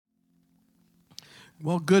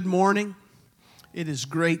Well, good morning. It is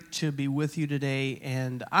great to be with you today,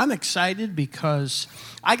 and I'm excited because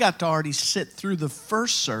I got to already sit through the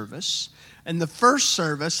first service. In the first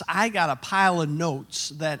service, I got a pile of notes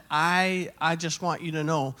that I just want you to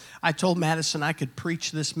know. I told Madison I could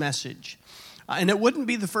preach this message. And it wouldn't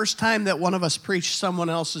be the first time that one of us preached someone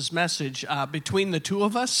else's message between the two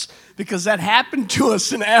of us, because that happened to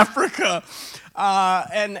us in Africa.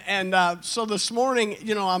 So this morning,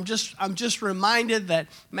 I'm just reminded that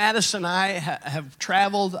Madison and I have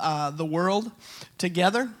traveled the world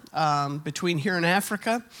together between here and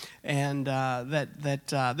Africa, and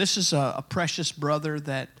that this is a precious brother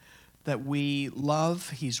that we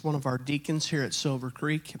love. He's one of our deacons here at Silver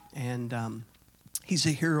Creek, and he's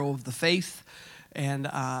a hero of the faith, and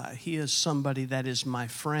he is somebody that is my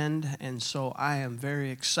friend, and so I am very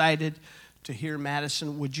excited to hear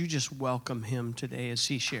Madison. Would you just welcome him today as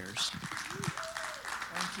he shares?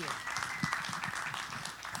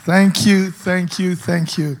 Thank you.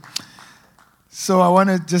 So I want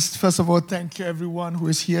to just, first of all, thank you everyone who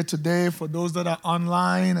is here today, for those that are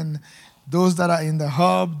online and those that are in the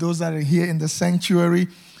hub, those that are here in the sanctuary.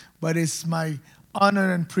 But it's my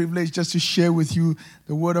honor and privilege just to share with you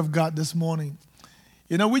the Word of God this morning.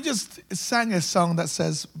 We just sang a song that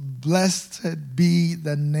says, "Blessed be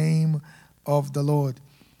the name of the Lord."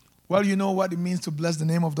 Well, you know what it means to bless the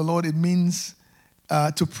name of the Lord. It means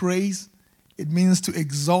to praise. It means to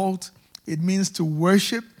exalt. It means to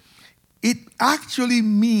worship. It actually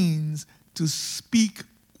means to speak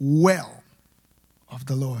well of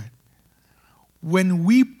the Lord. When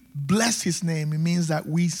we bless His name, it means that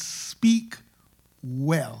we speak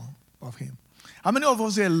well of Him. How many of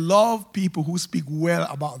us here love people who speak well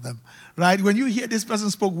about them, right? When you hear this person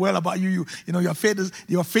spoke well about you, your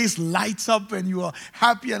face lights up and you are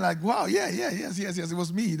happy and like, wow, yes, it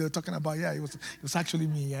was me. They're talking about, it was actually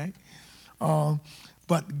me, right?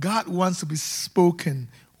 But God wants to be spoken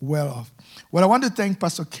well of. Well, I want to thank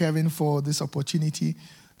Pastor Kevin for this opportunity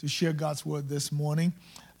to share God's word this morning.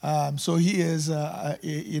 So he is,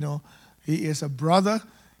 he is a brother.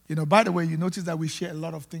 By the way, you notice that we share a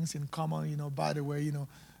lot of things in common. By the way,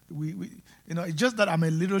 it's just that I'm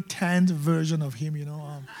a little tanned version of him. You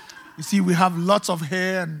see, we have lots of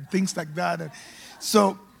hair and things like that. And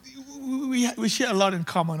so we share a lot in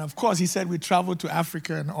common. Of course, he said we traveled to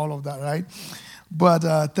Africa and all of that, right? But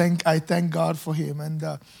I thank God for him. And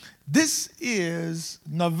this is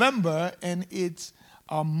November, and it's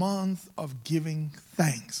a month of giving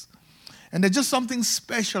thanks. And there's just something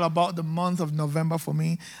special about the month of November for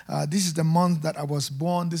me. This is the month that I was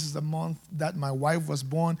born. This is the month that my wife was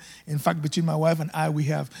born. In fact, between my wife and I, we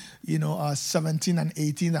have, 17 and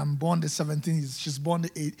 18. I'm born the 17th. She's born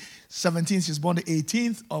the 17th. She's born the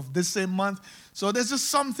 18th of this same month. So there's just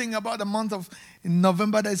something about the month of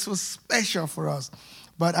November that is so special for us.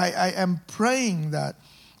 But I am praying that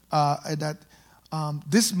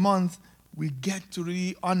this month we get to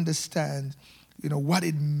really understand what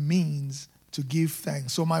it means to give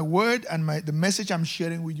thanks. So my word and the message I'm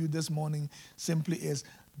sharing with you this morning simply is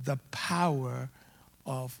the power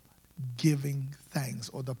of giving thanks,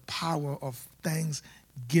 or the power of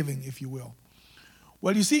thanksgiving, if you will.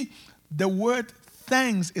 Well, you see, the word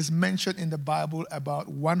thanks is mentioned in the Bible about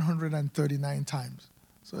 139 times.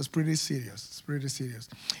 So it's pretty serious.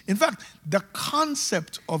 In fact, the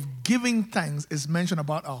concept of giving thanks is mentioned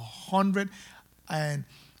about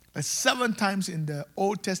 107 times in the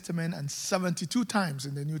Old Testament and 72 times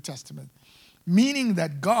in the New Testament, meaning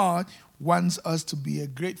that God wants us to be a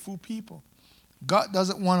grateful people. God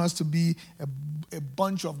doesn't want us to be a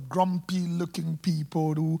bunch of grumpy-looking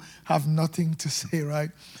people who have nothing to say,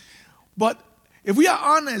 right? But if we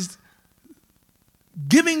are honest,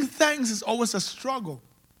 giving thanks is always a struggle,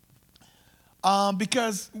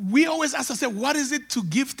 because we always ask ourselves, what is it to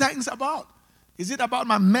give thanks about? Is it about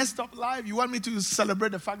my messed up life? You want me to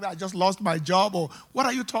celebrate the fact that I just lost my job? Or what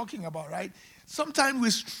are you talking about, right? Sometimes we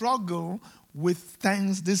struggle with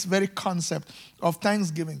this very concept of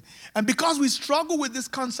thanksgiving. And because we struggle with this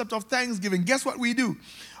concept of thanksgiving, guess what we do?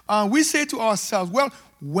 We say to ourselves, well,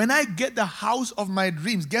 when I get the house of my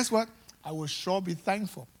dreams, guess what? I will sure be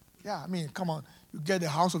thankful. Yeah, come on. You get the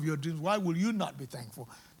house of your dreams. Why will you not be thankful?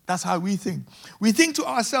 That's how we think. We think to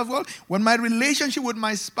ourselves, well, when my relationship with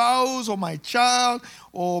my spouse or my child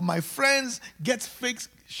or my friends gets fixed,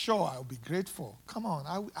 sure, I'll be grateful. Come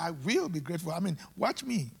on, I will be grateful. Watch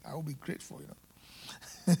me. I will be grateful,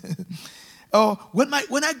 Oh, when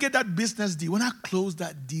I get that business deal, when I close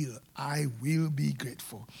that deal, I will be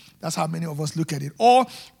grateful. That's how many of us look at it. Or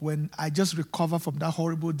when I just recover from that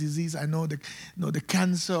horrible disease, I know the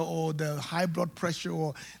cancer or the high blood pressure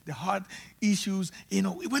or the heart issues.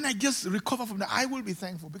 When I just recover from that, I will be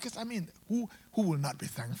thankful. Because who will not be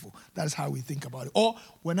thankful? That's how we think about it. Or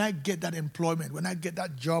when I get that employment, when I get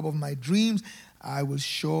that job of my dreams, I will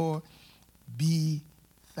sure be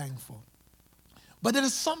thankful. But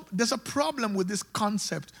there's a problem with this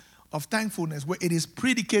concept of thankfulness where it is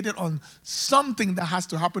predicated on something that has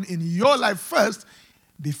to happen in your life first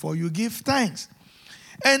before you give thanks.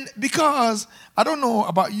 And because, I don't know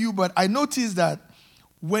about you, but I noticed that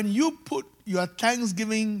when you put your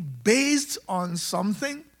thanksgiving based on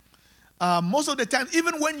something, most of the time,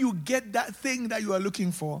 even when you get that thing that you are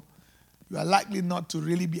looking for, you are likely not to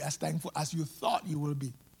really be as thankful as you thought you will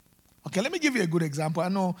be. Okay, let me give you a good example. I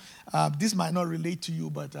know this might not relate to you,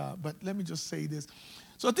 but let me just say this.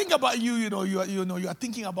 So think about you are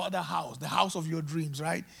thinking about the house of your dreams,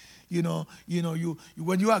 right? When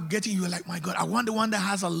you are getting, you're like, my God, I want the one that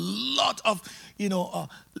has a lot of,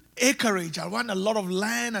 acreage. I want a lot of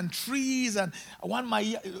land and trees, and I want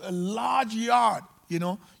a large yard.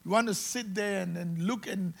 You want to sit there and look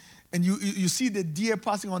and you see the deer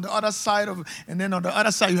passing on the other side and then on the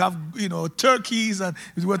other side you have, turkeys, and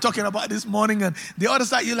we were talking about this morning, and the other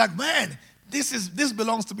side you're like, man, this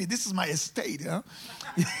belongs to me. This is my estate,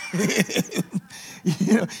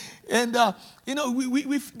 And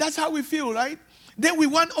that's how we feel, right? Then we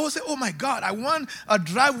want say, oh my God, I want a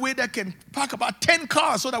driveway that can park about 10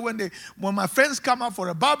 cars so that when my friends come out for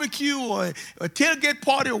a barbecue or a tailgate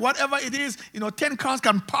party or whatever it is, 10 cars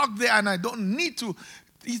can park there and I don't need to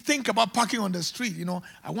think about parking on the street.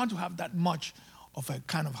 I want to have that much of a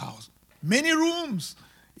kind of house. Many rooms,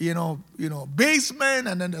 basement,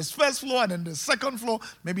 and then there's first floor, and then the second floor,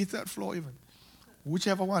 maybe third floor even.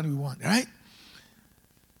 Whichever one we want, right?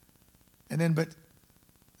 And then, but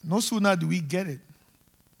no sooner do we get it,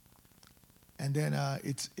 and then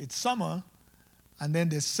it's summer, and then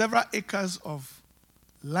there's several acres of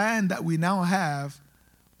land that we now have.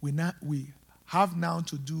 We have now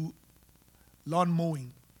to do lawn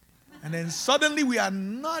mowing, and then suddenly we are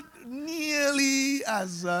not nearly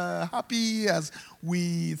as happy as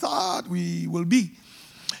we thought we will be.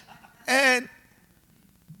 And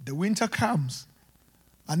the winter comes,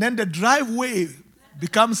 and then the driveway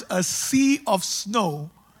becomes a sea of snow,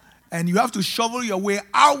 and you have to shovel your way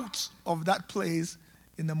out of that place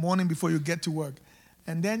in the morning before you get to work.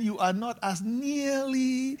 And then you are not as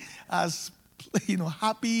nearly as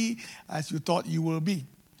happy as you thought you will be.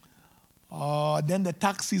 Then the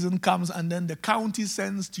tax season comes, and then the county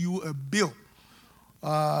sends to you a bill,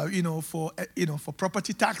 for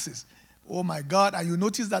property taxes. Oh my God! And you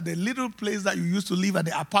notice that the little place that you used to live at,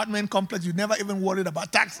 the apartment complex, you never even worried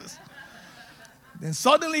about taxes. Then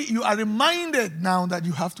suddenly you are reminded now that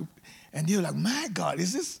you have to, and you're like, my God,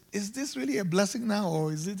 is this really a blessing now,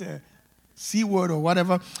 or is it a C word or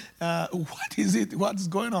whatever? What is it? What's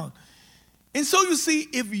going on? And so you see,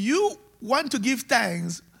 if you want to give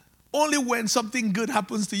thanks only when something good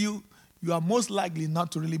happens to you, you are most likely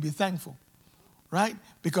not to really be thankful, right?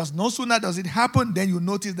 Because no sooner does it happen, then you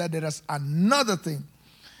notice that there is another thing.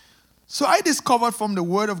 So I discovered from the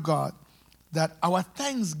Word of God that our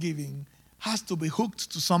thanksgiving has to be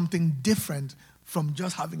hooked to something different from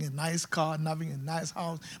just having a nice car and having a nice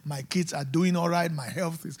house. My kids are doing all right. My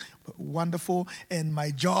health is wonderful. And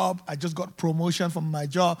my job, I just got promotion from my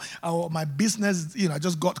job. My business, I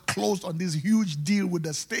just got closed on this huge deal with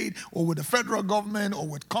the state or with the federal government or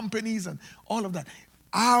with companies and all of that.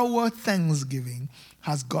 Our thanksgiving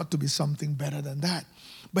has got to be something better than that.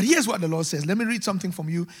 But here's what the Lord says. Let me read something from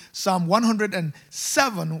you. Psalm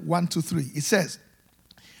 107, 1-3. It says,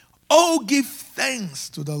 "Oh, give thanks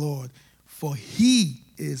to the Lord, for he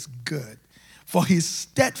is good, for his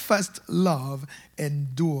steadfast love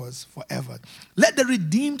endures forever. Let the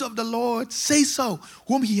redeemed of the Lord say so,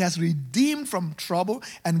 whom he has redeemed from trouble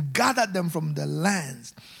and gathered them from the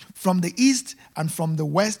lands, from the east and from the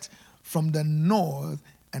west, from the north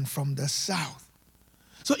and from the south."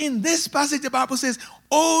 So in this passage, the Bible says,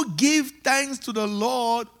 "Oh, give thanks to the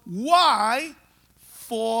Lord." Why?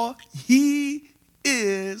 For he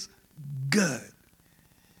is good.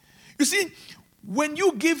 You see, when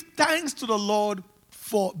you give thanks to the Lord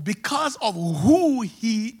because of who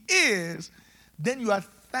he is, then your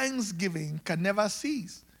thanksgiving can never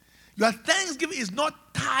cease. Your thanksgiving is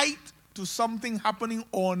not tied to something happening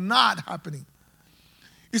or not happening.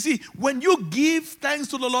 You see, when you give thanks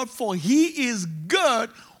to the Lord for he is good,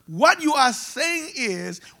 what you are saying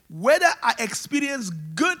is, whether I experience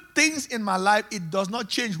good things in my life, it does not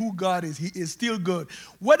change who God is. He is still good.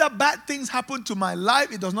 Whether bad things happen to my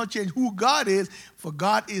life, it does not change who God is, for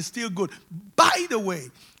God is still good. By the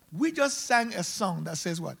way, we just sang a song that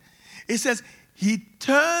says what? It says, he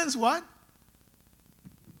turns what?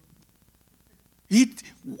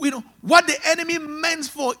 What the enemy meant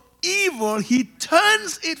for evil, he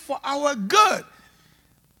turns it for our good.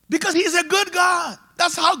 Because he's a good God.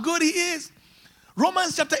 That's how good he is.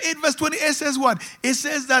 Romans chapter 8 verse 28 says what? It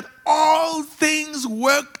says that all things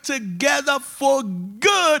work together for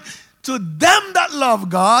good to them that love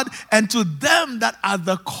God and to them that are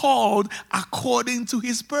the called according to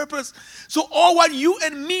his purpose. So all what you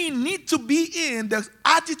and me need to be in, the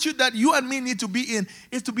attitude that you and me need to be in,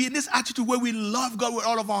 is to be in this attitude where we love God with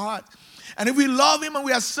all of our heart. And if we love him and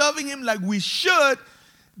we are serving him like we should,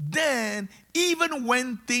 then even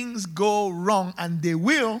when things go wrong, and they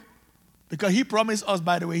will, because he promised us,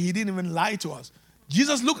 by the way, he didn't even lie to us.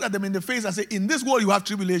 Jesus looked at them in the face and said, in this world you have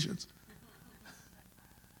tribulations.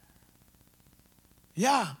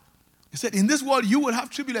 Yeah. He said, in this world you will have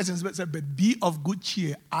tribulations, but be of good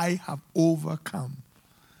cheer. I have overcome.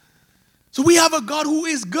 So we have a God who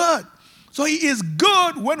is good. So he is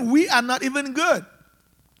good when we are not even good.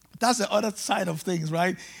 That's the other side of things,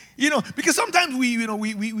 right? Because sometimes we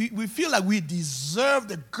feel like we deserve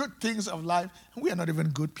the good things of life, and we are not even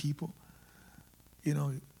good people.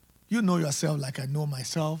 You know yourself like I know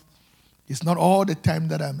myself. It's not all the time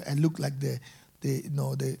that I look like the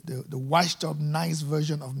washed up nice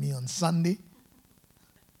version of me on Sunday.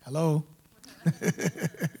 Hello.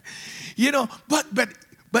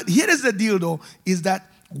 But here is the deal though, is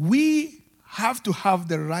that we have to have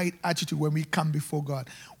the right attitude when we come before God.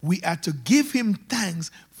 We are to give him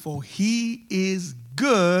thanks, for he is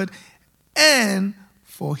good, and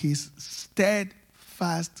for his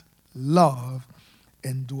steadfast love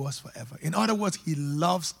endures forever. In other words, he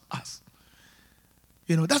loves us.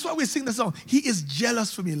 That's why we sing the song. He is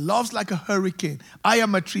jealous for me, loves like a hurricane. I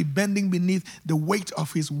am a tree bending beneath the weight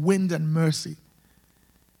of his wind and mercy.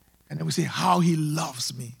 And then we say, how he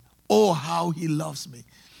loves me. Oh, how he loves me.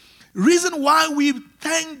 Reason why we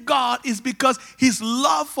thank God is because his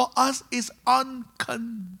love for us is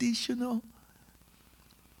unconditional.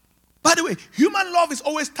 By the way, human love is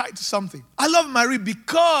always tied to something. I love Marie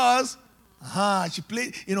because she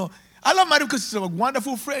played, I love Marie because she's a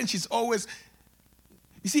wonderful friend. She's always,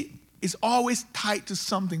 it's always tied to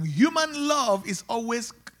something. Human love is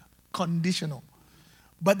always conditional.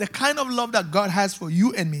 But the kind of love that God has for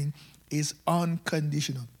you and me is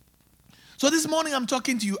unconditional. So this morning I'm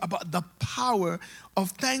talking to you about the power of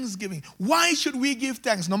thanksgiving. Why should we give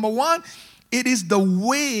thanks? Number one, it is the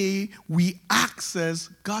way we access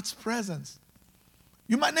God's presence.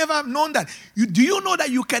 You might never have known that. Do you know that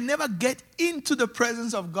you can never get into the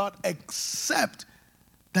presence of God except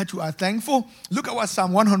that you are thankful? Look at what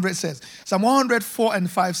Psalm 100 says. Psalm 104 and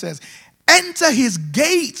 5 says, enter his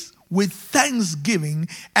gates with thanksgiving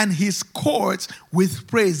and his courts with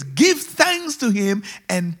praise. Give thanks to him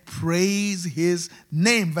and praise his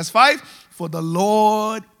name. Verse 5, for the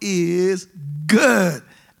Lord is good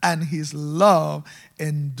and his love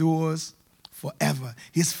endures forever.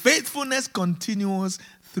 His faithfulness continues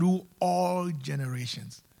through all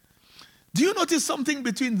generations. Do you notice something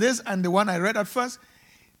between this and the one I read at first?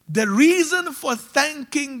 The reason for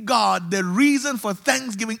thanking God, the reason for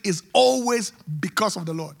thanksgiving is always because of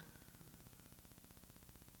the Lord.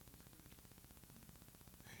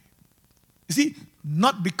 You see,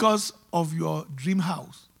 not because of your dream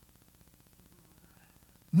house.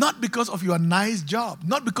 Not because of your nice job.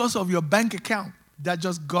 Not because of your bank account that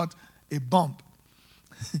just got a bump.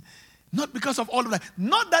 Not because of all of that.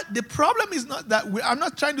 Not that the problem is not that I'm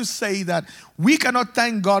not trying to say that we cannot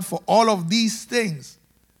thank God for all of these things.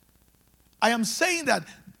 I am saying that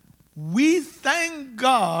we thank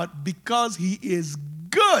God because he is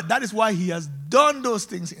good. That is why he has done those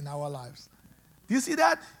things in our lives. Do you see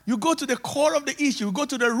that? You go to the core of the issue. You go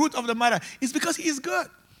to the root of the matter. It's because he is good.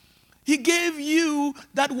 He gave you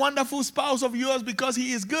that wonderful spouse of yours because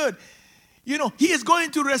he is good. He is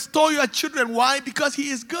going to restore your children. Why? Because he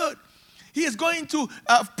is good. He is going to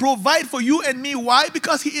provide for you and me. Why?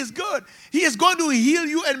 Because he is good. He is going to heal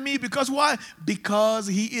you and me because why? Because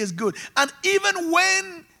he is good. And even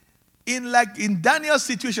when in Daniel's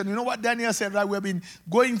situation, you know what Daniel said, right? We've been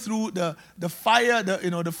going through the fire,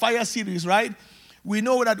 the fire series, right? We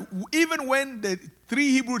know that even when the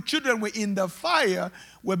 3 Hebrew children were in the fire,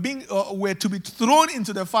 were to be thrown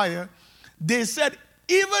into the fire, they said,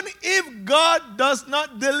 even if God does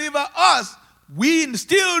not deliver us, we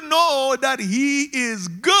still know that he is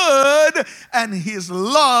good and his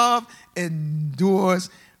love endures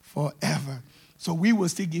forever. So we will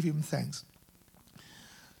still give him thanks.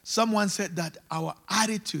 Someone said that our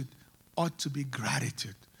attitude ought to be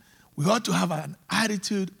gratitude. We ought to have an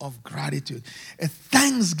attitude of gratitude, a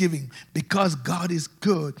thanksgiving, because God is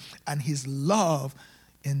good and his love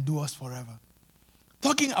endures forever.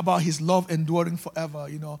 Talking about his love enduring forever,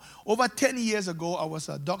 over 10 years ago, I was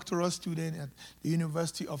a doctoral student at the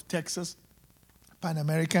University of Texas, Pan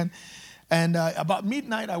American. And about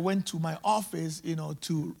midnight, I went to my office,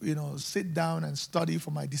 to sit down and study for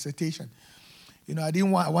my dissertation. I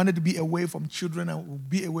wanted to be away from children, I would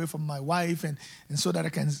be away from my wife, and so that I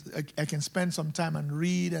can spend some time and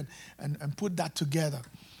read and put that together.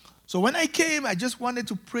 So when I came, I just wanted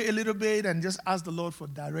to pray a little bit and just ask the Lord for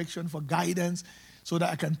direction, for guidance, so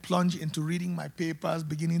that I can plunge into reading my papers,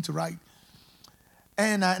 beginning to write.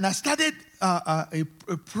 And I started a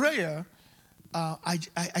prayer. I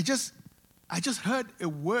just heard a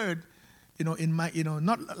word, in my,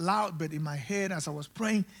 not loud, but in my head as I was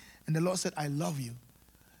praying. And the Lord said, I love you.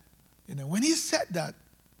 When he said that,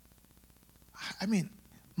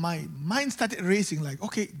 my mind started racing like,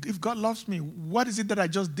 okay, if God loves me, what is it that I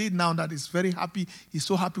just did now that is very happy? He's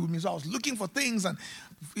so happy with me. So I was looking for things and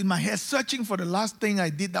in my head searching for the last thing I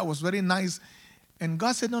did that was very nice. And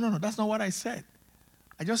God said, no, that's not what I said.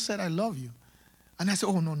 I just said, I love you. And I said,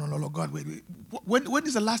 oh, no, God, wait. When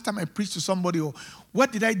is the last time I preached to somebody, or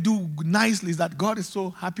what did I do nicely that God is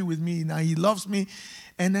so happy with me, now he loves me?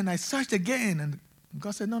 And then I searched again, and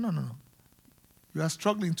God said, no. You are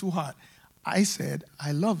struggling too hard. I said,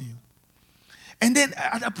 I love you. And then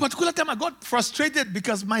at a particular time, I got frustrated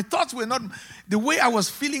because my thoughts were not, the way I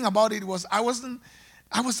was feeling about it was, I was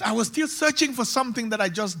still searching for something that I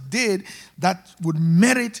just did that would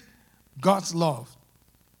merit God's love.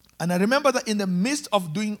 And I remember that in the midst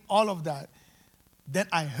of doing all of that, then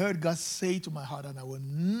I heard God say to my heart, and I will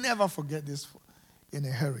never forget this in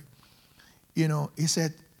a hurry. He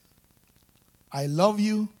said, I love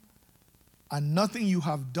you, and nothing you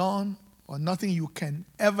have done or nothing you can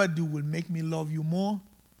ever do will make me love you more,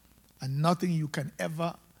 and nothing you can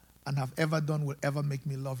ever and have ever done will ever make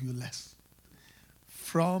me love you less.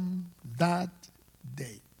 From that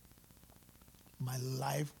day, my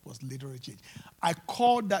life was literally changed. I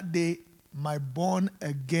called that day my born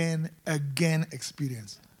again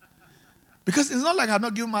experience. Because it's not like I had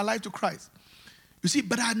not given my life to Christ. You see,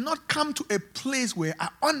 but I had not come to a place where I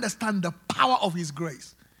understand the power of his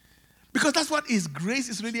grace. Because that's what his grace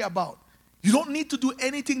is really about. You don't need to do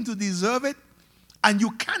anything to deserve it. And you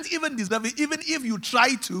can't even deserve it, even if you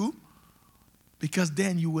try to. Because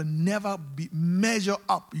then you will never measure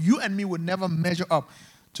up. You and me will never measure up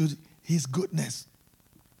to his goodness.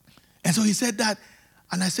 And so he said that.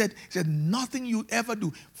 And he said, nothing you ever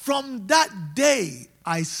do. From that day,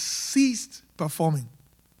 I ceased performing.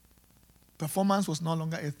 Performance was no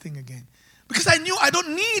longer a thing again. Because I knew I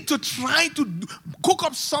don't need to try to cook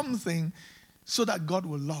up something so that God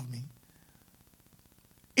will love me.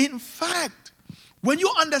 In fact, when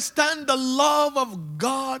you understand the love of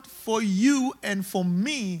God for you and for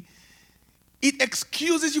me, it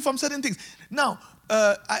excuses you from certain things. Now,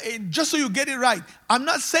 just so you get it right, I'm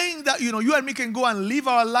not saying that, you and me can go and live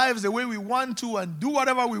our lives the way we want to and do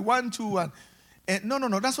whatever we want to. And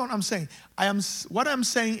no, that's what I'm saying. What I'm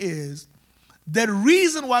saying is, the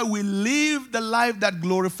reason why we live the life that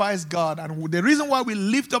glorifies God, and the reason why we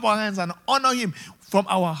lift up our hands and honor him from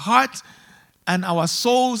our hearts and our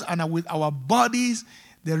souls and with our bodies,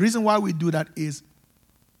 the reason why we do that is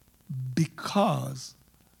because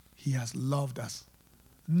he has loved us.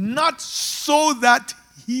 Not so that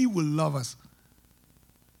he will love us.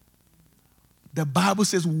 The Bible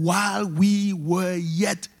says, while we were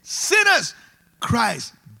yet sinners,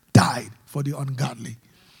 Christ died for the ungodly.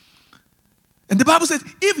 And the Bible says,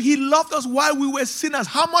 if he loved us while we were sinners,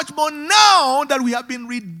 how much more now that we have been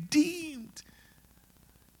redeemed?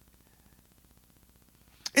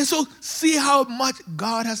 And so, see how much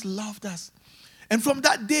God has loved us. And from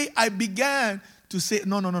that day, I began to say,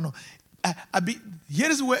 no. Here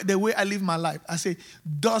is the way I live my life. I say,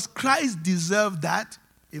 does Christ deserve that?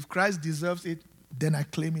 If Christ deserves it, then I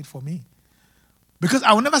claim it for me. Because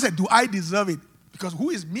I will never say, do I deserve it? Because who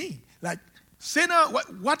is me? Like, sinner,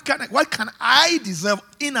 what can I deserve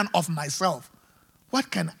in and of myself? What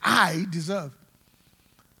can I deserve?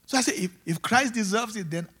 So I say, if Christ deserves it,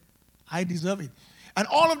 then I deserve it. And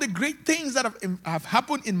all of the great things that have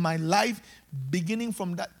happened in my life, beginning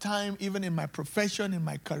from that time, even in my profession, in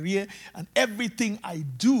my career, and everything I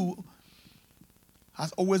do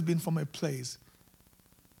has always been from a place.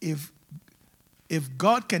 If if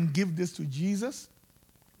God can give this to Jesus,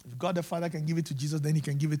 if God the Father can give it to Jesus, then he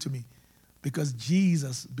can give it to me. Because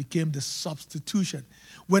Jesus became the substitution.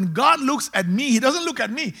 When God looks at me, he doesn't look at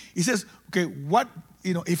me. He says, okay, what,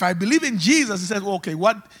 if I believe in Jesus, he says, well, okay,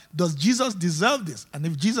 what, does Jesus deserve this? And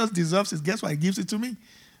if Jesus deserves it, guess what? He gives it to me.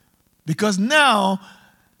 Because now,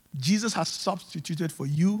 Jesus has substituted for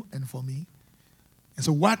you and for me. And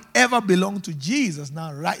so whatever belonged to Jesus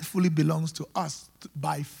now rightfully belongs to us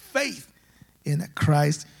by faith in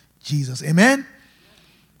Christ Jesus. Amen?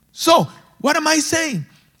 So, what am I saying?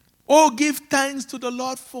 Oh, give thanks to the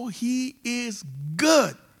Lord, for he is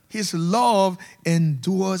good. His love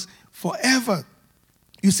endures forever.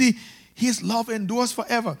 You see, his love endures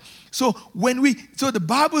forever. So so the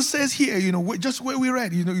Bible says here, just where we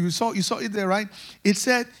read, you saw it there, right? It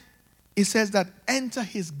says that enter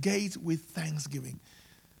his gates with thanksgiving.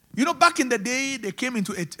 Back in the day, they came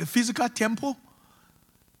into a physical temple.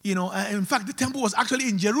 In fact, the temple was actually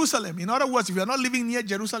in Jerusalem. In other words, if you're not living near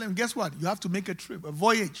Jerusalem, guess what? You have to make a trip, a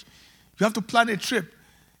voyage. You have to plan a trip,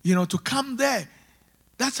 to come there.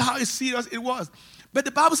 That's how serious it was. But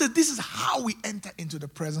the Bible says this is how we enter into the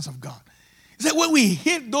presence of God. It said when we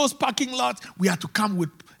hit those parking lots, we have to come with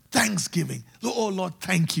thanksgiving. Oh, Lord,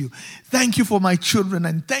 thank you. Thank you for my children,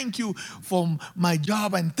 and thank you for my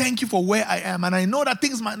job, and thank you for where I am. And I know that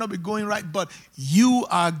things might not be going right, but you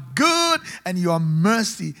are good, and your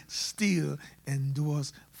mercy still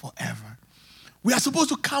endures forever. We are supposed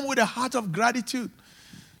to come with a heart of gratitude.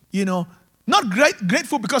 Not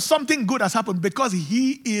grateful because something good has happened, because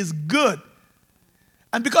he is good.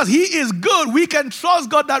 And because he is good, we can trust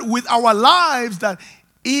God that with our lives that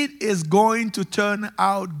it is going to turn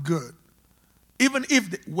out good. Even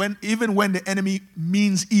when the enemy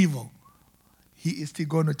means evil, he is still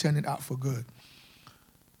going to turn it out for good.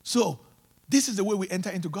 So, this is the way we enter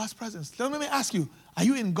into God's presence. Let me ask you, are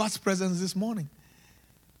you in God's presence this morning?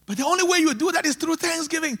 But the only way you do that is through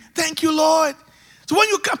thanksgiving. Thank you, Lord. So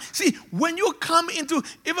when you come into,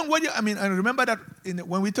 I remember that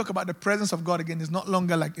when we talk about the presence of God again, it's not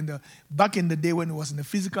longer like back in the day when it was in the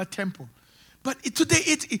physical temple. But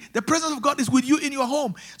today, the presence of God is with you in your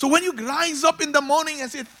home. So when you rise up in the morning and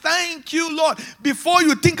say, thank you, Lord, before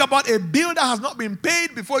you think about a bill that has not been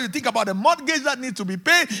paid, before you think about a mortgage that needs to be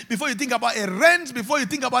paid, before you think about a rent, before you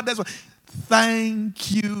think about this one,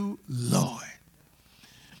 thank you, Lord.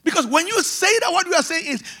 Because when you say that, what you are saying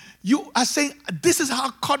is, you are saying, this is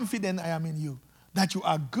how confident I am in you, that you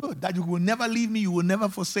are good, that you will never leave me, you will never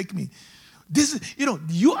forsake me. This is,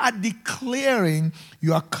 you are declaring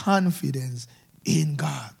your confidence in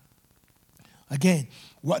God. Again,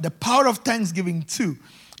 what the power of thanksgiving too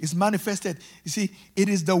is manifested. You see, it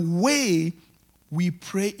is the way we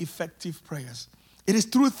pray effective prayers. It is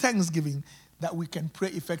through thanksgiving that we can pray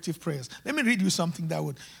effective prayers. Let me read you something that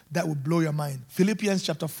would blow your mind. Philippians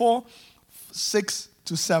chapter 4,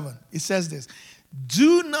 6-7. It says this: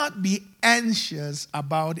 do not be anxious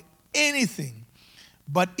about anything,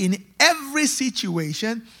 but in every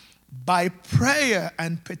situation, by prayer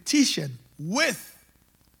and petition, with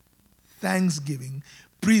thanksgiving,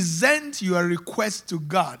 present your request to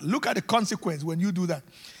God. Look at the consequence when you do that.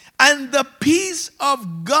 And the peace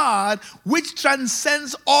of God, which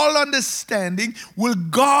transcends all understanding, will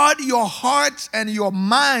guard your hearts and your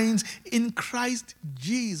minds in Christ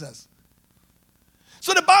Jesus.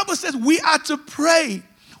 So the Bible says we are to pray.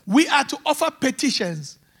 We are to offer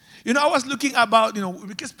petitions. I was looking about,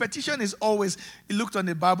 because petition is always, it looked on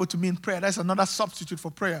the Bible to mean prayer. That's another substitute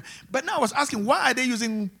for prayer. But now I was asking, why are they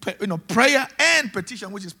using, prayer and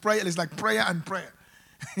petition, which is prayer? It's like prayer and prayer.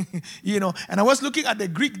 And I was looking at the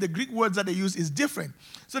Greek words that they use is different.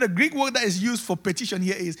 So the Greek word that is used for petition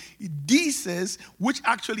here is desis, which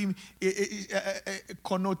actually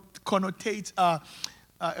connotates,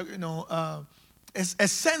 a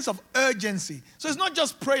sense of urgency. So it's not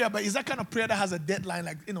just prayer, but it's that kind of prayer that has a deadline,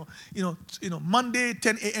 like Monday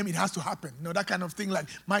 10 a.m. it has to happen. That kind of thing. Like,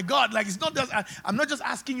 my God, like, it's not just, I'm not just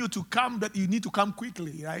asking you to come, but you need to come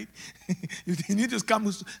quickly, right? You need to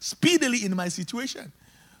come speedily in my situation.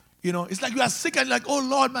 It's like you are sick and like, oh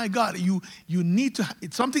Lord, my God, you need to.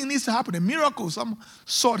 Something needs to happen. A miracle, some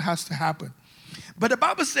sort has to happen. But the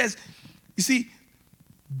Bible says, you see,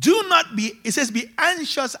 it says, be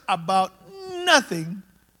anxious about nothing,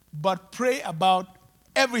 but pray about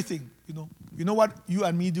everything. You know what you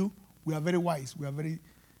and me do? We are very wise.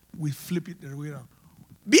 We flip it the way around.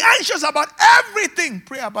 Be anxious about everything.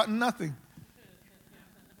 Pray about nothing.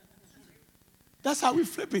 That's how we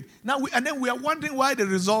flip it. And then we are wondering why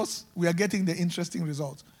we are getting the interesting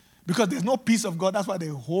results. Because there's no peace of God. That's why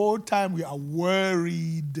the whole time we are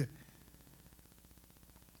worried.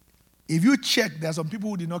 If you check, there are some people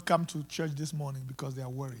who did not come to church this morning because they are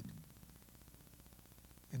worried.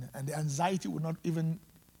 And the anxiety will not even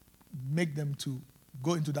make them to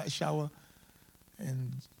go into that shower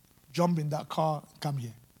and jump in that car and come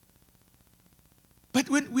here. But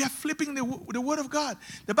when we are flipping the word of God,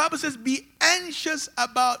 the Bible says, be anxious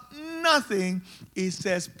about nothing. It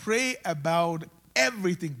says, pray about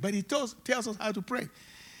everything. But it tells us how to pray.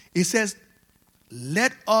 It says,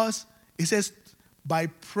 by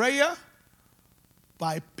prayer,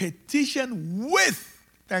 by petition, with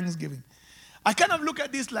thanksgiving. I kind of look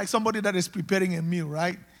at this like somebody that is preparing a meal,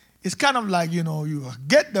 right? It's kind of like, you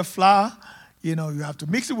get the flour, you have to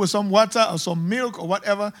mix it with some water or some milk or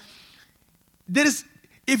whatever.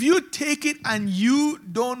 If you take it and you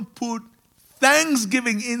don't put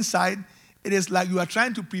thanksgiving inside, it is like you are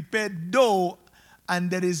trying to prepare dough and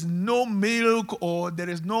there is no milk or there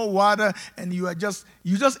is no water, and you just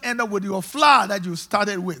end up with your flour that you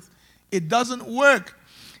started with. It doesn't work.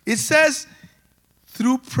 It says,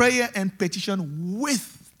 through prayer and petition with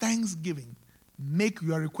thanksgiving, make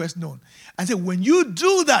your request known. And say, when you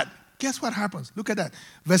do that, guess what happens? Look at that.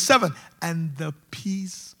 Verse 7, and the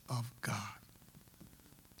peace of God.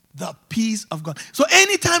 The peace of God. So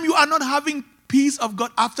anytime you are not having peace of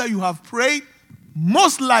God after you have prayed,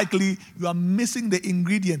 most likely you are missing the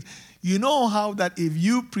ingredient. You know how that if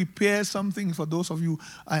you prepare something, for those of you,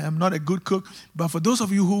 I am not a good cook, but for those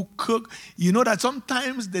of you who cook, you know that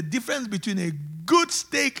sometimes the difference between a good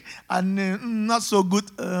steak and not so good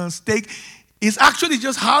steak is actually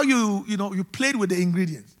just how you played with the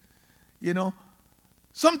ingredients.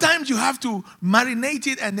 Sometimes you have to marinate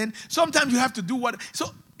it, and then sometimes you have to do what. So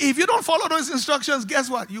if you don't follow those instructions, guess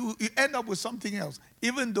what? You end up with something else,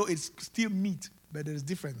 even though it's still meat, but there's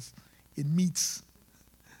difference in meats.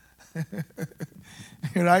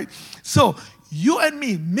 Right? So you and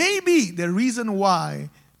me, maybe the reason why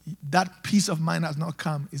that peace of mind has not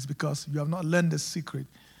come is because you have not learned the secret.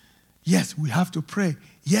 Yes, we have to pray.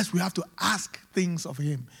 Yes, we have to ask things of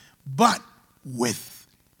him, but with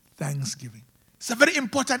thanksgiving. It's a very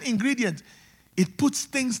important ingredient. It puts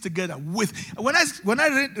things together with. When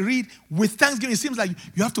I read with thanksgiving, it seems like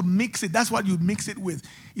you have to mix it. That's what you mix it with.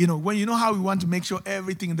 When you know how you want to make sure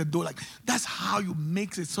everything in the dough, like that's how you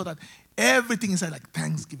mix it so that everything inside, like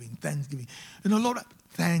thanksgiving. Lord,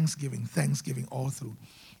 thanksgiving all through.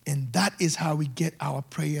 And that is how we get our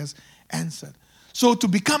prayers answered. So to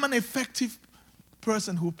become an effective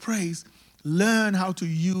person who prays, learn how to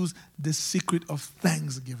use the secret of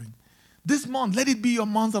thanksgiving. This month, let it be your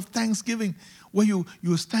month of thanksgiving, where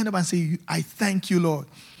you stand up and say, I thank you, Lord.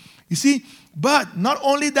 You see, but not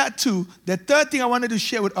only that too, the third thing I wanted to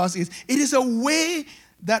share with us is, it is a way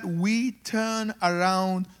that we turn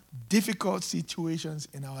around difficult situations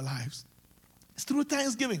in our lives. It's through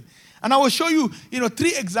thanksgiving. And I will show you,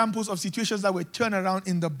 3 examples of situations that were turned around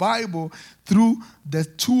in the Bible through the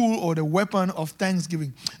tool or the weapon of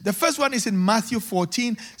thanksgiving. The first one is in Matthew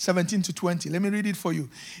 14, 17 to 20. Let me read it for you.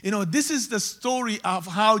 This is the story of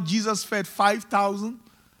how Jesus fed 5,000,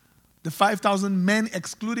 the 5,000 men,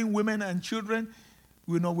 excluding women and children,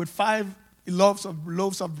 with 5 loaves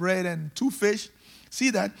of bread and 2 fish. See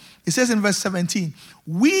that? It says in verse 17,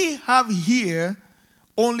 we have here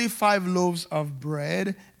only 5 loaves of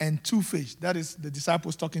bread and 2 fish. That is the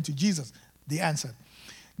disciples talking to Jesus. They answered.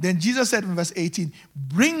 Then Jesus said in verse 18,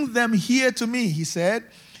 bring them here to me, he said.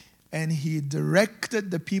 And he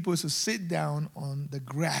directed the people to sit down on the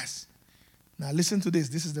grass. Now listen to this.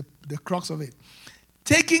 This is the crux of it.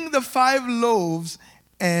 Taking the 5 loaves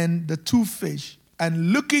and the 2 fish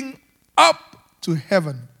and looking up to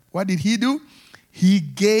heaven, what did he do? He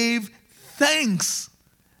gave thanks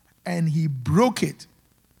and he broke it.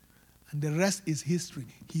 And the rest is history.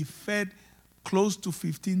 He fed close to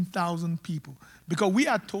 15,000 people. Because we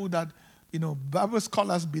are told that, Bible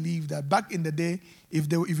scholars believe that back in the day,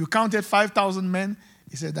 if you counted 5,000 men,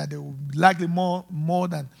 he said that there would be likely more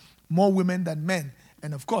women than men.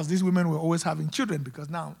 And of course, these women were always having children, because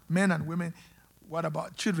now men and women, what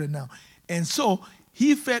about children now? And so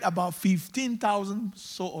he fed about 15,000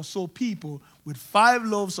 or so people with 5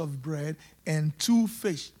 loaves of bread and 2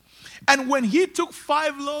 fish. And when he took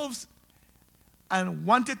 5 loaves and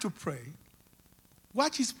wanted to pray,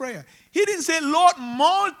 watch his prayer. He didn't say, Lord,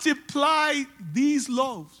 multiply these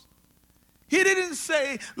loaves. He didn't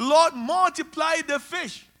say, Lord, multiply the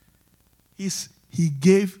fish. He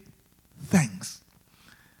gave thanks.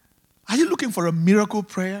 Are you looking for a miracle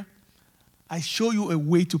prayer? I show you a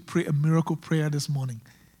way to pray a miracle prayer this morning.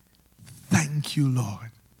 Thank you,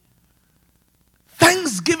 Lord.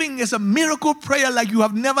 thanksgiving is a miracle prayer like you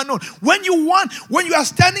have never known. When you are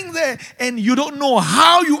standing there and you don't know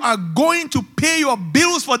how you are going to pay your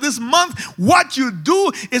bills for this month, what you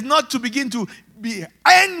do is not to begin to be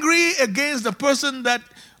angry against the person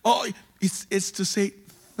it's to say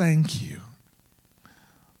thank you.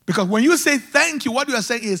 Because when you say thank you, what you are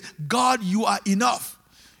saying is, God, you are enough.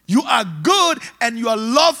 You are good, and your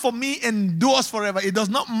love for me endures forever. It does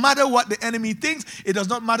not matter what the enemy thinks. It does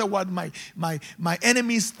not matter what my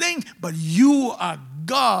enemies think, but you are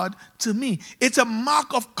God to me. It's a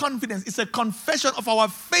mark of confidence. It's a confession of our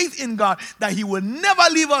faith in God that He will never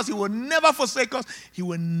leave us. He will never forsake us. He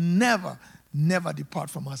will never depart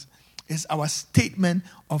from us. It's our statement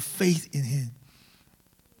of faith in Him.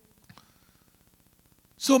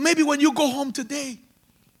 So maybe when you go home today,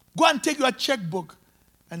 go and take your checkbook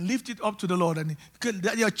and lift it up to the Lord. And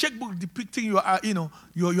your checkbook depicting your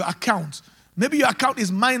account. Maybe your account is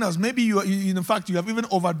minus. Maybe in fact you have even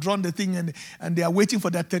overdrawn the thing, and they are waiting for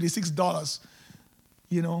that $36.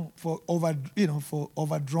 For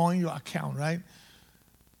overdrawing your account, right?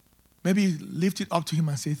 Maybe lift it up to Him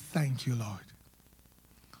and say, "Thank you, Lord."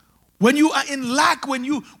 When you are in lack, when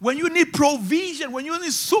you need provision, when you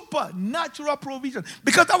need supernatural provision,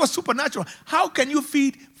 because that was supernatural. How can you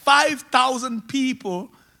feed 5,000 people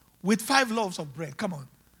with 5 loaves of bread? Come on.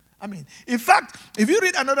 I mean, in fact, if you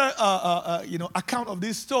read another account of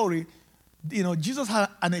this story, Jesus had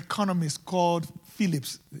an economist called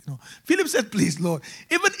Phillips. Philip said, "Please, Lord,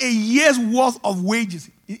 even a year's worth of wages."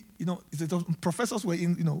 Professors were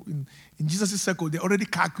in Jesus' circle. They already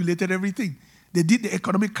calculated everything. They did the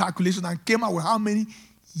economic calculation and came out with how many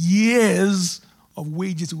years of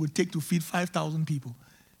wages it would take to feed 5,000 people.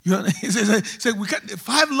 He said, "We can't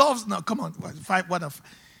 5 loaves now. Come on, 5 what?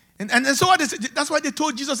 And so what they said, that's why they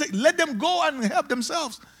told Jesus, "Let them go and help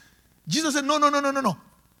themselves." Jesus said, "No.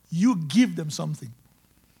 You give them something."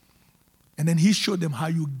 And then He showed them how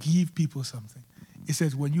you give people something. He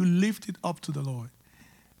says, when you lift it up to the Lord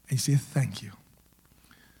and you say, "Thank you."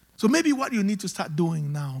 So maybe what you need to start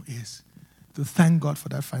doing now is to thank God for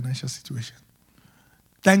that financial situation.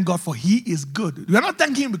 Thank God for He is good. You are not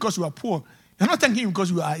thanking Him because you are poor. You are not thanking Him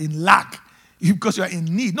because you are in lack, because you are in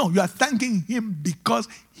need. No, you are thanking Him because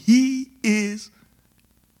He is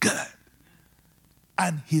good.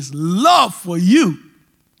 And His love for you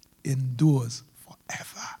endures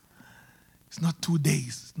forever. It's not 2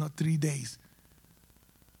 days. It's not 3 days.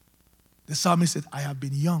 The psalmist said, "I have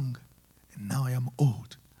been young, and now I am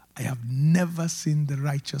old. I have never seen the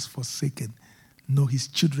righteous forsaken, nor his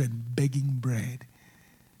children begging bread."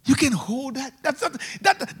 You can hold that.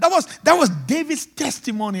 That was David's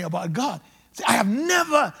testimony about God. See, I have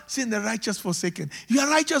never seen the righteous forsaken. You are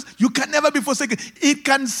righteous. You can never be forsaken. It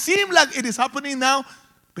can seem like it is happening now,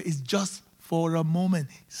 but it's just for a moment.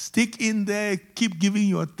 Stick in there. Keep giving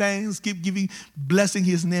your thanks. Keep blessing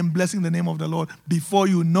His name, blessing the name of the Lord. Before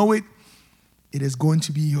you know it, it is going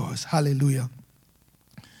to be yours. Hallelujah.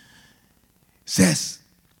 Says,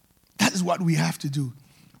 that is what we have to do.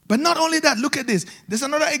 But not only that, look at this. There's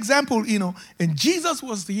another example, and Jesus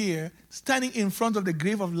was here standing in front of the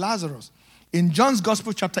grave of Lazarus. In John's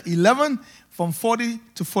Gospel, chapter 11, from 40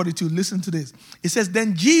 to 42, listen to this. It says,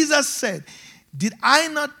 "Then Jesus said, 'Did I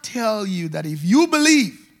not tell you that if you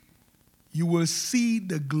believe, you will see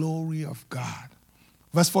the glory of God?'"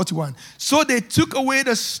 Verse 41. "So they took away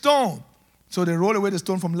the stone." So they rolled away the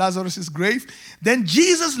stone from Lazarus' grave. Then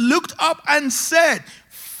Jesus looked up and said,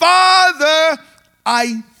 "Father,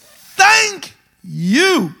 I thank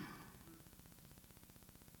you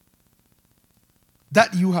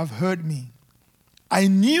that you have heard me. I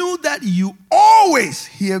knew that you always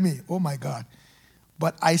hear me." Oh my God.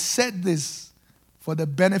 "But I said this for the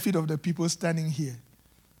benefit of the people standing here."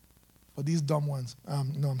 For these dumb ones.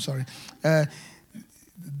 No, I'm sorry.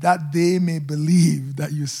 "That they may believe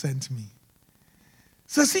that you sent me."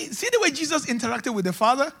 So see the way Jesus interacted with the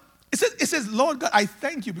Father? It says, "Lord God, I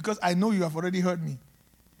thank you because I know you have already heard me."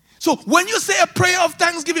 So when you say a prayer of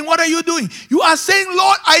thanksgiving, what are you doing? You are saying,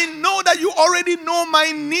 "Lord, I know that you already know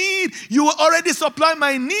my need. You will already supply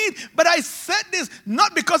my need. But I said this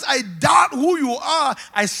not because I doubt who you are.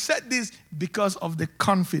 I said this because of the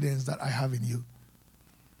confidence that I have in you."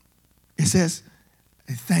 It says,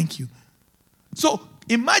 "I thank you." So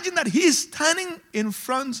imagine that he is standing in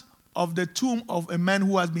front of the tomb of a man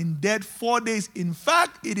who has been dead 4 days. In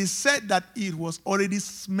fact, it is said that it was already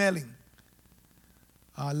smelling.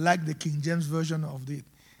 I like the King James version of it.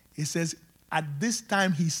 It says, "At this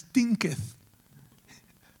time he stinketh."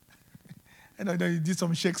 I know you did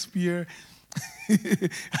some Shakespeare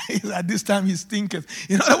At this time he stinketh.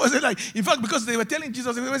 That wasn't like, in fact, because they were telling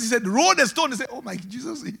Jesus, he said, roll the stone. They said, oh my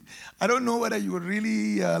Jesus, I don't know whether you would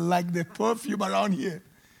really like the perfume around here.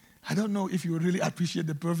 I don't know if you would really appreciate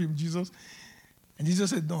the perfume, Jesus. And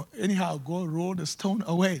Jesus said, no, anyhow, go roll the stone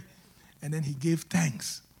away. And then he gave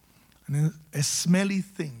thanks. And then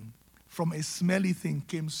from a smelly thing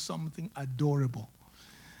came something adorable.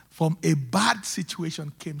 From a bad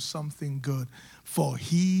situation came something good. For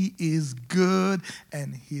he is good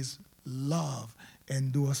and his love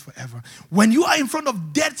endures forever. When you are in front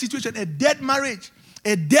of dead situation, a dead marriage,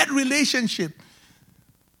 a dead relationship,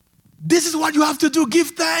 this is what you have to do. Give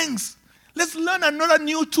thanks. Let's learn another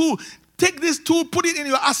new tool. Take this tool, put it in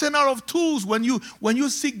your arsenal of tools when you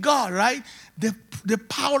seek God, right? The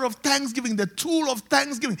power of thanksgiving, the tool of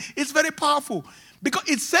thanksgiving. It's very powerful because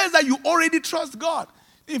it says that you already trust God.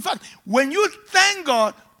 In fact, when you thank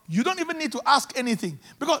God, you don't even need to ask anything.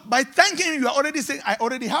 Because by thanking him, you are already saying, I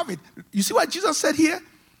already have it. You see what Jesus said here?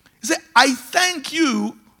 He said, I thank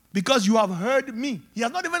you because you have heard me. He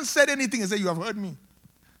has not even said anything. He said, you have heard me.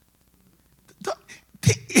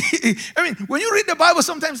 I mean, when you read the Bible,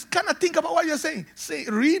 sometimes kind of think about what you're saying.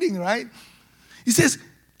 Reading, right? He says,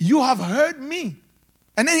 you have heard me.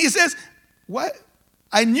 And then he says, what?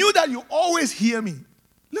 I knew that you always hear me.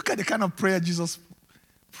 Look at the kind of prayer Jesus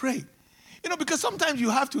prayed. Because sometimes you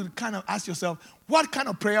have to kind of ask yourself, what kind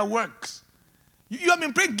of prayer works? You have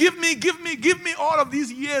been praying, give me all of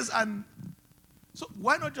these years. And so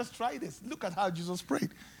why not just try this? Look at how Jesus prayed.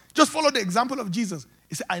 Just follow the example of Jesus.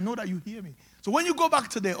 He said, I know that you hear me. So when you go back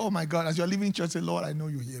today, oh my God, as you're leaving church, say, Lord, I know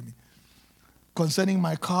you hear me. Concerning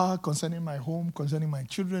my car, concerning my home, concerning my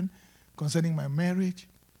children, concerning my marriage,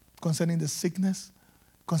 concerning the sickness,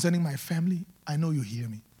 concerning my family, I know you hear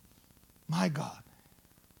me. My God.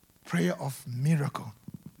 Prayer of miracle.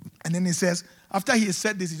 And then he says, after he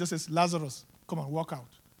said this, he just says, Lazarus, come on, walk out.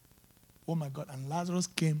 Oh my God. And Lazarus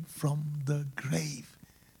came from the grave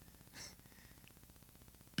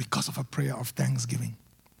because of a prayer of thanksgiving.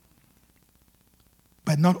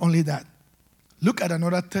 But not only that, look at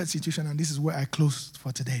another third situation, and this is where I close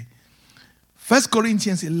for today. 1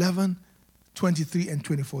 Corinthians 11, 23 and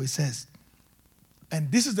 24, it says,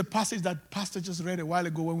 and this is the passage that Pastor just read a while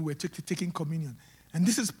ago when we were taking communion. And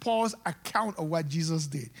this is Paul's account of what Jesus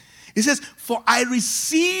did. It says, for I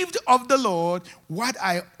received of the Lord what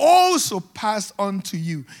I also passed on to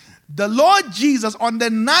you. The Lord Jesus, on the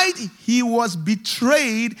night he was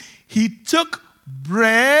betrayed, he took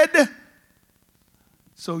bread.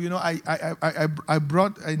 So, I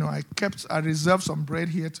brought, I reserved some bread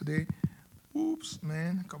here today. Oops,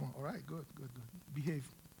 man. Come on. All right, good. Behave.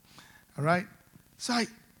 All right. So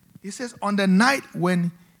it says, on the night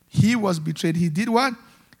when he was betrayed, he did what?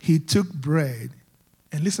 He took bread.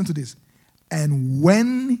 And listen to this. And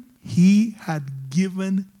when he had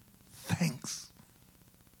given thanks,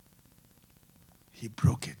 he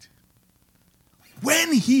broke it.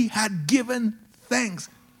 When he had given thanks.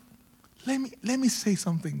 Let me say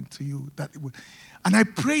something to you that it would, and I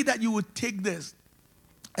pray that you would take this.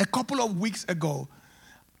 A couple of weeks ago,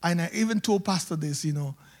 and I even told Pastor this,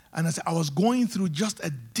 and I said, I was going through just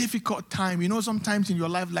a difficult time. Sometimes in your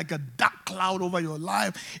life, like a dark cloud over your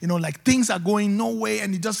life, like things are going nowhere,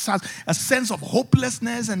 and it just has a sense of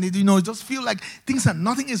hopelessness, and it just feel like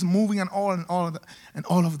nothing is moving and all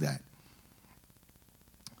of that.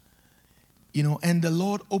 And the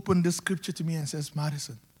Lord opened the scripture to me and says,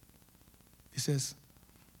 Madison, he says,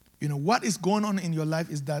 what is going on in your life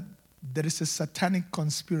is that there is a satanic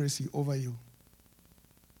conspiracy over you.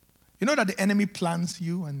 You know that the enemy plans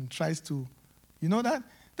you and tries to, that?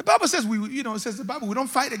 The Bible says, we don't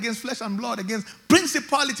fight against flesh and blood, against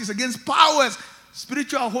principalities, against powers,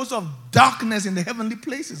 spiritual hosts of darkness in the heavenly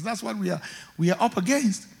places. That's what we are up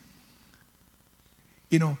against.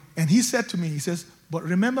 And he said to me, he says, but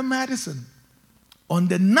remember, Madison, on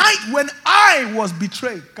the night when I was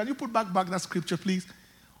betrayed. Can you put back that scripture, please?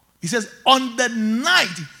 He says, on the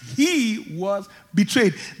night he was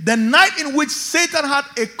betrayed. The night in which Satan had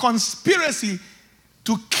a conspiracy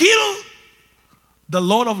to kill the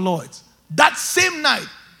Lord of Lords. That same night,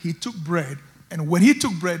 he took bread. And when he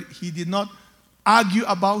took bread, he did not argue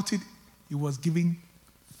about it. He was giving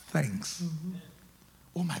thanks. Mm-hmm.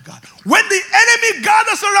 Oh my God. When the enemy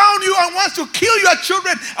gathers around you and wants to kill your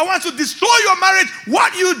children and wants to destroy your marriage,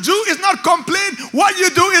 what you do is not complain. What you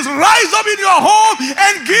do is rise up in your home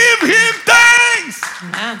and give him thanks.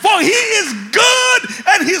 Amen. For he is good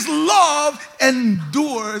and his love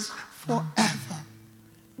endures forever.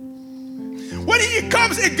 When he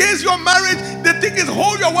comes against your marriage, the thing is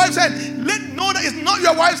hold your wife's hand. Know that it's not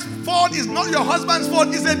your wife's fault. It's not your husband's fault.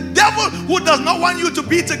 It's the devil who does not want you to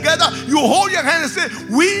be together. You hold your hand and say,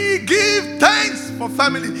 we give thanks for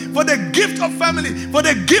family, for the gift of family, for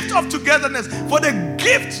the gift of togetherness, for the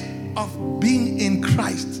gift of being in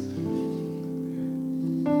Christ.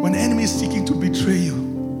 When the enemy is seeking to betray you.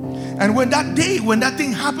 And when that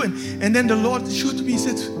thing happened, and then the Lord showed me, he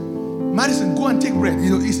said, Madison, go and take bread.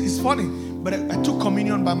 It's funny, but I took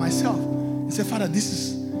communion by myself. I said, Father, this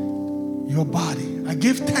is your body. I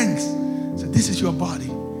gave thanks. I said, this is your body.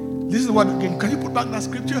 This is what, again, can you put back that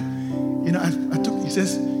scripture? He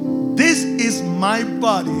says, this is my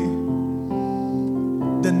body.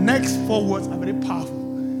 The next 4 words are very powerful.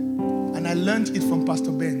 And I learned it from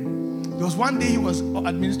Pastor Ben. There was one day he was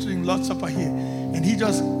administering Lord's Supper here, and he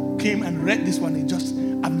just came and read this one.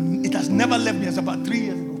 It has never left me. It's about 3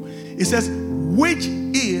 years ago. It says, which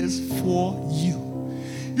is for you.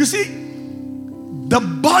 You see, the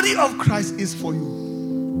body of Christ is for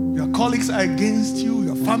you. Your colleagues are against you.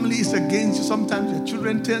 Your family is against you. Sometimes your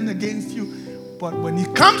children turn against you. But when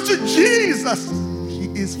it comes to Jesus, he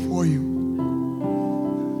is for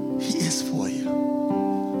you. He is for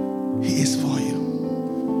you. He is for you.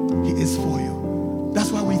 He is for you.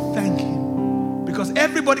 That's why we thank him. Because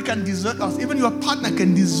everybody can desert us. Even your partner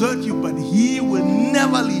can desert you, but he will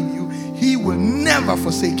never leave you. He will never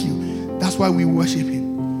forsake you. That's why we worship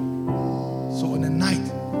him. So on the night,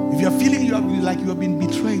 if you're feeling like you have been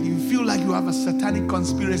betrayed, you feel like you have a satanic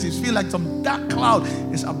conspiracy, you feel like some dark cloud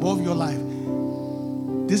is above your life,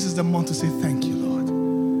 this is the month to say thank you, Lord.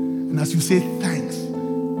 And as you say thanks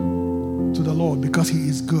to the Lord because he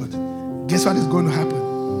is good, guess what is going to happen?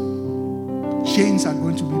 Chains are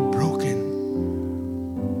going to be broken.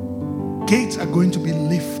 Gates are going to be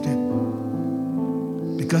lifted.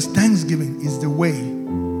 Because thanksgiving is the way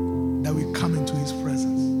that we come into his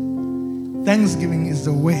presence. Thanksgiving is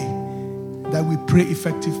the way that we pray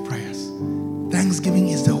effective prayers. Thanksgiving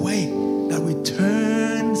is the way that we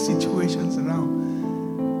turn situations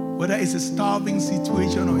around. Whether it's a starving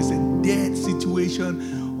situation or it's a dead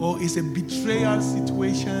situation or it's a betrayal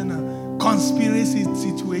situation, a conspiracy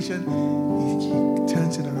situation, he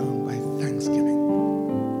turns it around by thanksgiving.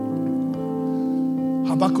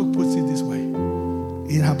 Habakkuk puts it this way.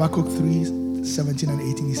 In Habakkuk 3:17 and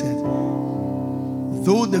 18, he said,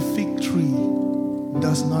 though the fig tree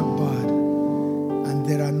does not bud and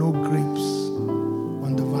there are no grapes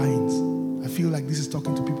on the vines. I feel like this is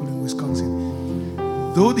talking to people in Wisconsin.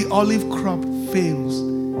 Though the olive crop fails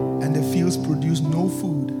and the fields produce no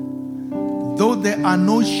food, though there are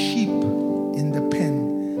no sheep in the pen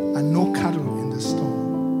and no cattle in the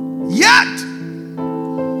stall, yet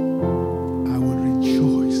I will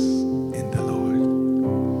rejoice in the Lord.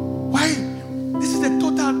 Why? This is a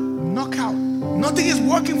total knockout. Nothing is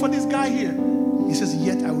working for this guy here. He says,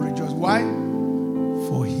 yet I will rejoice. Why?